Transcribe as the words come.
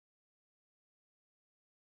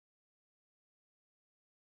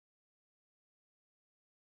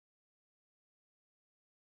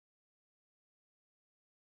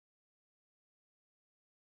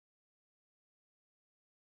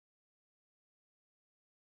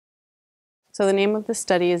So the name of the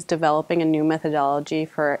study is Developing a New Methodology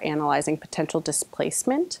for Analyzing Potential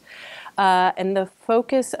Displacement. And the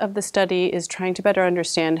focus of the study is trying to better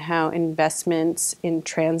understand how investments in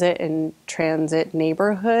transit and transit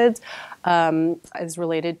neighborhoods is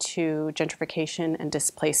related to gentrification and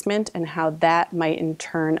displacement, and how that might in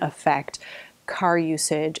turn affect car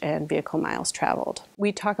usage and vehicle miles traveled.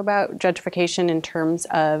 We talk about gentrification in terms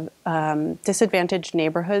of disadvantaged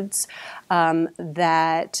neighborhoods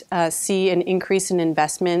that see an increase in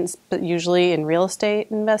investments, but usually in real estate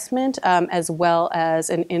investment, as well as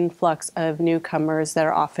an influx of newcomers that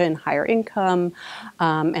are often higher income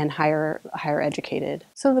and higher educated.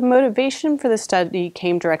 So the motivation for the study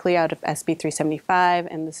came directly out of SB 375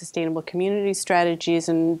 and the sustainable community strategies,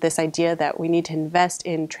 and this idea that we need to invest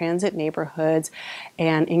in transit neighborhoods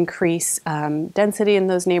and increase density in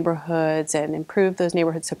those neighborhoods and improve those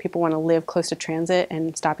neighborhoods so people want to live close to transit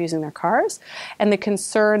and stop using their cars. And the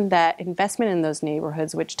concern that investment in those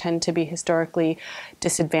neighborhoods, which tend to be historically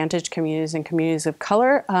disadvantaged communities and communities of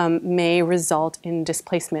color, may result in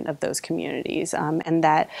displacement of those communities, and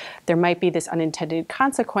that there might be this unintended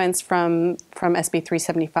consequence from SB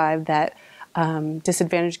 375 that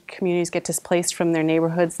disadvantaged communities get displaced from their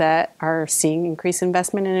neighborhoods that are seeing increased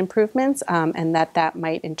investment and improvements, and that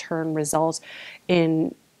might in turn result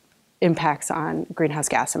in impacts on greenhouse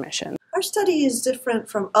gas emissions. Our study is different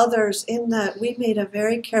from others in that we made a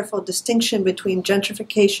very careful distinction between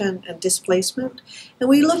gentrification and displacement, and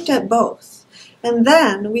we looked at both. And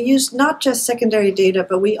then we used not just secondary data,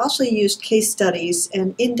 but we also used case studies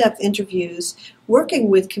and in-depth interviews working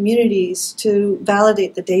with communities to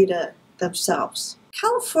validate the data themselves.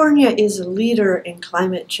 California is a leader in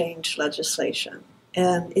climate change legislation,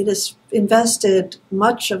 and it has invested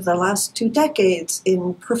much of the last 2 decades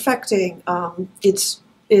in perfecting its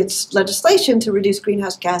legislation to reduce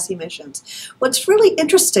greenhouse gas emissions. What's really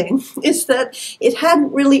interesting is that it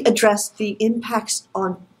hadn't really addressed the impacts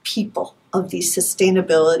on people of these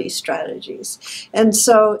sustainability strategies. And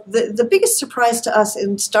so the biggest surprise to us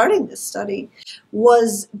in starting this study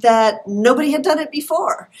was that nobody had done it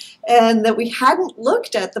before, and that we hadn't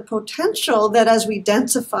looked at the potential that as we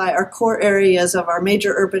densify our core areas of our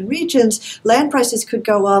major urban regions, land prices could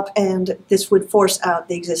go up and this would force out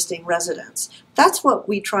the existing residents. That's what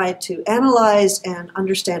we tried to analyze and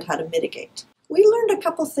understand how to mitigate. We learned a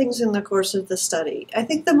couple things in the course of the study. I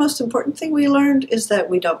think the most important thing we learned is that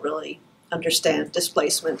we don't really understand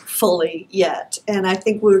displacement fully yet. And I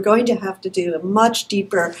think we're going to have to do a much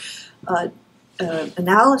deeper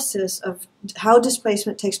analysis of how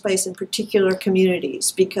displacement takes place in particular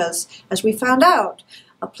communities, because as we found out,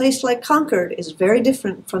 a place like Concord is very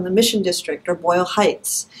different from the Mission District or Boyle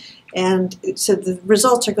Heights. And so the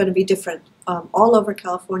results are going to be different all over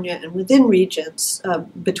California and within regions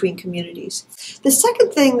between communities. The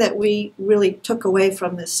second thing that we really took away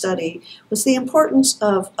from this study was the importance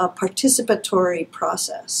of a participatory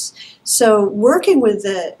process. So working with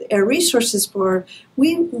the Air Resources Board,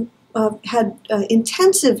 we had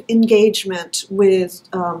intensive engagement with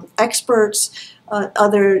experts,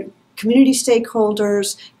 other community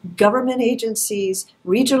stakeholders, government agencies,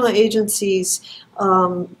 regional agencies,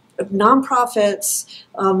 nonprofits,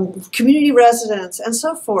 community residents, and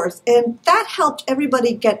so forth. And that helped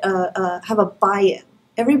everybody have a buy-in.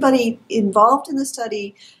 Everybody involved in the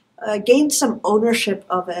study gained some ownership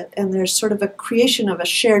of it, and there's sort of a creation of a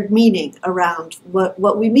shared meaning around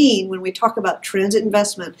what we mean when we talk about transit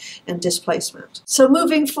investment and displacement. So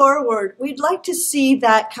moving forward, we'd like to see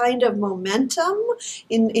that kind of momentum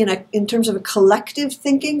in terms of a collective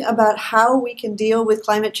thinking about how we can deal with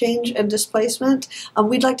climate change and displacement.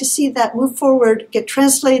 We'd like to see that move forward, get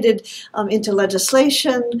translated into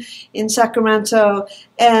legislation in Sacramento,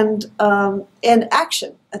 and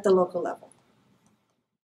action at the local level.